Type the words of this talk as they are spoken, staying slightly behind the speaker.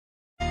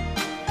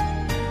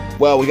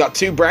Well, we got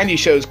two brand new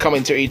shows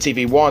coming to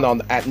ETV1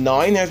 on at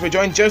 9 as we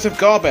join Joseph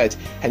Garbett,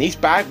 and he's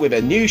back with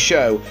a new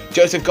show.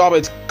 Joseph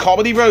Garbett's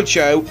Comedy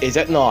Roadshow is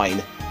at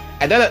 9.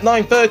 And then at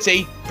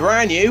 9:30,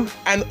 brand new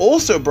and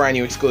also brand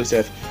new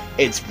exclusive,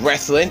 it's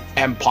Wrestling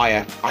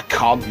Empire. I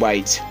can't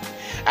wait.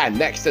 And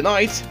next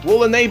tonight, will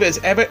the neighbours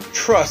ever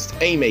trust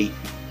Amy?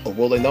 Or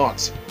will they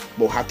not?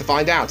 We'll have to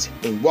find out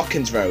in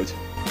Watkins Road.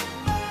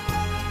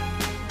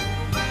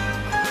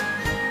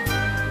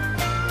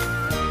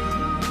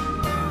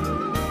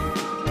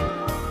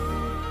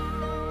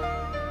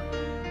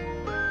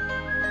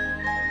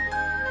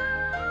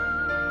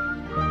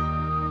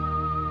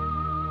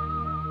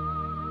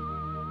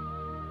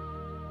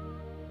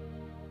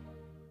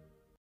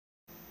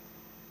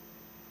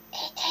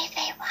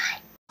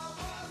 ETV1.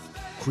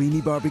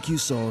 Creamy barbecue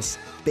sauce,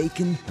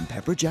 bacon and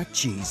pepper jack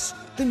cheese.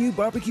 The new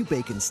barbecue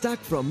bacon stack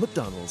from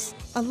McDonald's.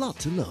 A lot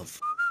to love.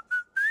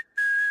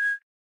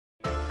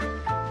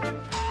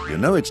 You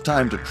know it's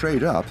time to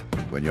trade up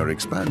when your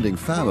expanding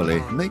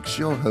family makes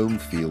your home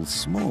feel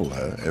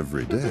smaller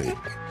every day.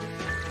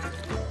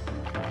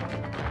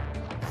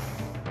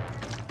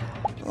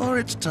 Or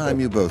it's time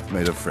you both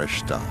made a fresh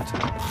start.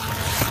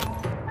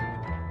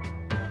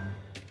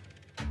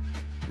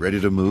 Ready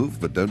to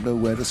move but don't know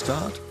where to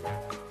start?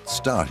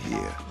 Start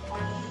here.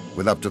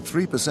 With up to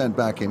 3%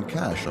 back in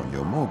cash on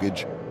your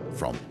mortgage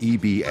from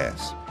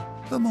EBS,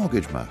 the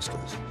Mortgage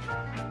Masters.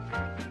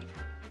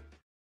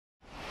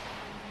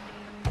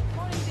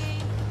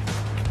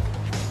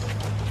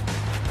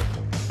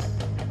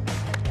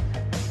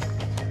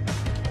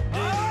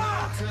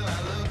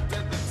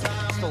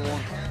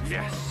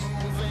 Yes.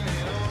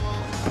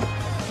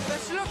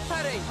 Best luck,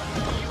 Paddy.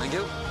 Thank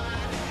you.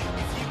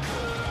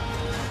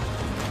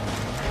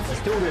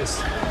 Let's do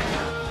this. I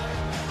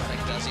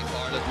think Dazzy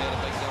Bartlett made a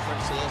big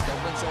difference to this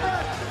difference.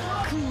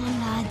 Come on,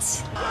 lads.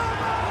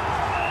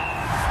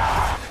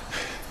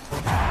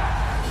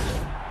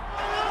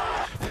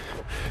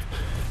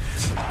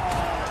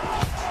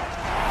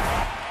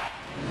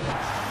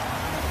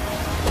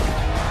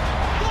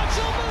 That's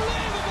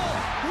unbelievable!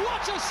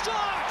 What a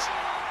start!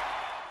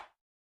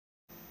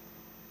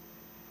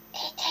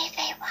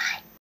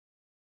 ETV1.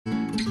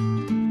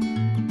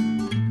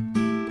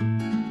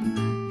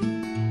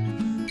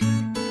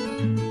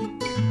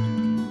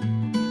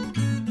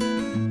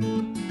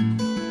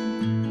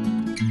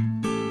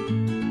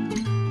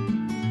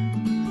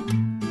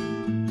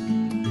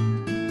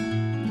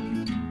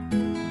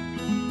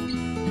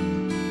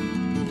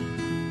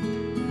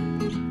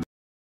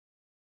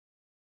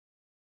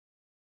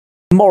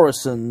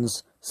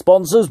 Morrison's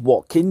sponsors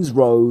Watkins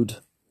Road.